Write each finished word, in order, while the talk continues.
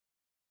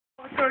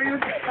for you.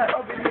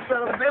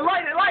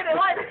 Light it! What the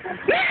Light!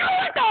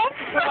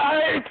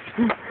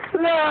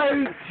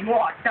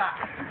 Water!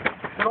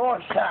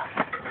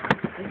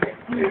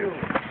 You.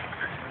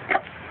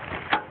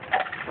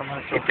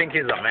 You think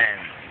he's a man.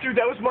 Dude,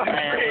 that was my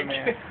break.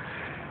 Man.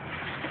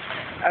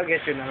 I'll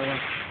get you another one.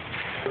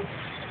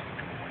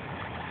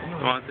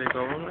 Want to take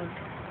over, man?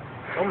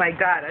 Oh my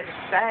god, I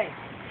just sang.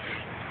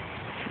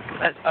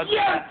 That's ugly.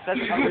 Yes! That's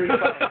ugly.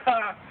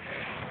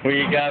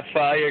 We got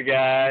fire,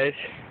 guys.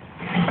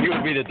 You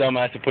would be the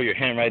dumbass to put your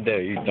hand right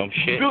there, you dumb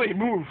shit. Billy,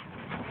 move.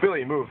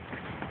 Billy, move.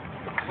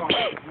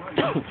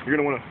 You're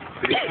gonna wanna.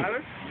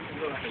 Tyler?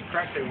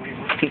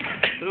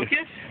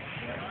 Lucas?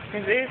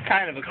 He's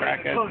kind of a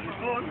crackhead.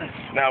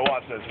 Now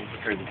watch this. It's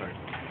a crazy thing.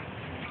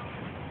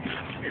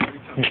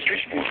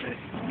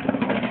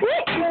 You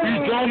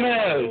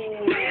dumbass.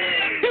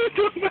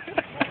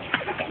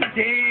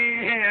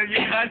 Damn, you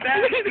got that?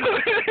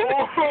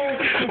 Oh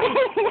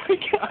my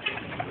god.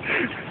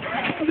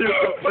 You're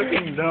so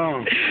fucking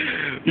dumb.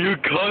 You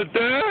caught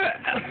that?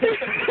 I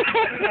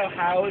don't know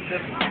how the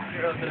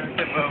girl's gonna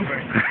tip over.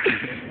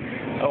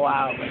 Oh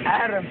wow.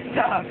 Adam,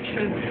 stop.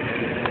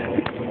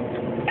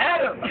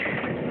 Adam!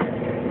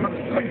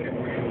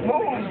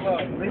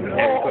 Move! Leave it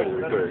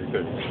alone.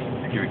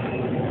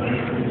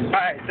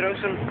 Alright, throw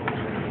some.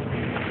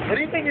 What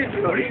do you think you're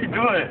doing? What are you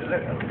doing?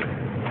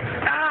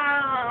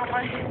 Ow,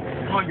 my.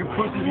 Come on, your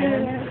pussy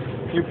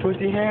hand. Your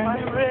pussy hand. My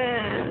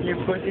wrist. Your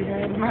pussy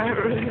hand. My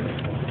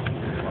wrist.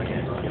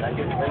 Can I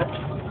get a minute?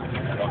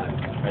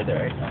 Right there,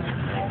 right?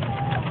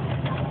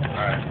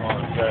 Alright, come on,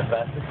 try it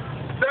faster.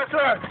 Yes,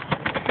 sir.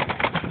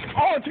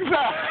 Oh, too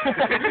fast.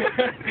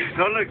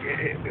 Don't look,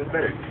 it's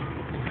better.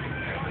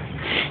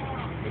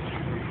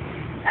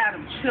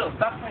 Adam, chill.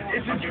 Stop playing.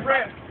 It's a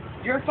drift.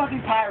 You're a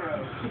fucking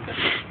pyro.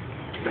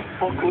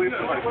 Fuck away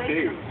from my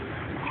face.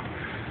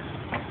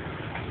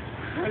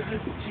 Where's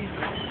this cheese?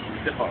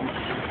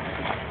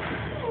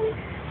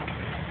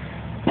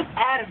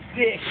 Adam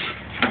dick.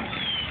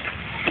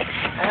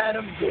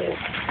 Adam dick.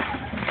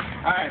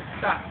 Alright,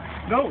 stop.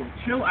 No,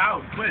 chill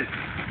out, quit.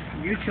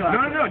 You chill out.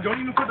 No, don't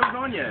even put those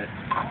on yet.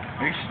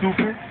 Are you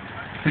stupid?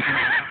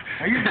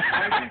 Are you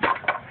retarded?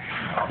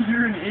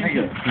 You're an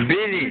idiot.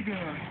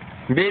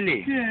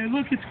 Billy. Yeah,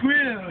 look, it's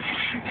grilled.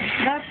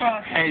 Not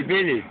fast. Hey,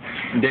 Billy.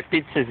 The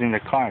pizza's in the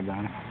car,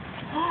 Donna.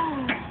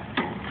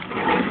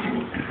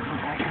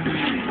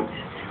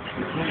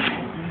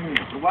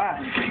 Why?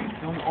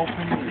 Don't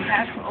open it. You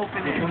have to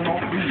open it. Don't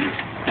open it.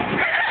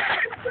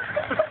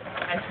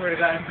 I swear to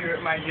God, I'm here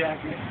at my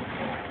jacket.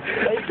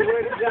 I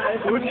swear to God,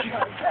 I'm here at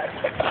my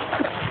jacket.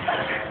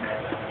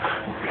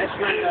 I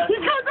swear to God. You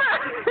cut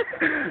that!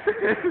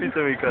 You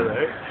told me you cut that,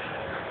 right?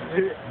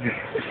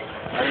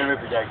 I didn't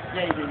rip your jacket.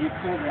 Yeah, you did. You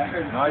pulled it. I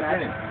heard it. No, I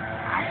didn't. I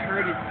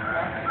heard it.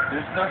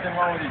 There's nothing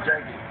wrong with your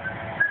jacket.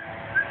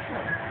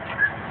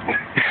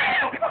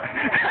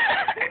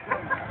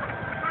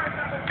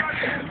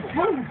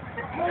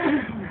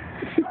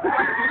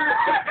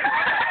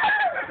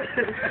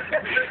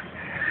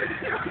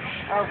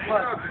 Oh,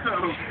 fuck.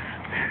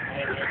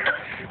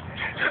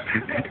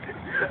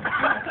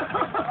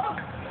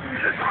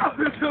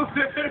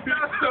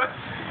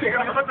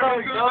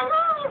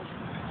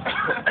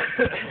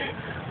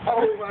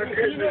 Oh my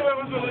goodness. You know that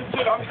was a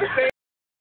legit. I'm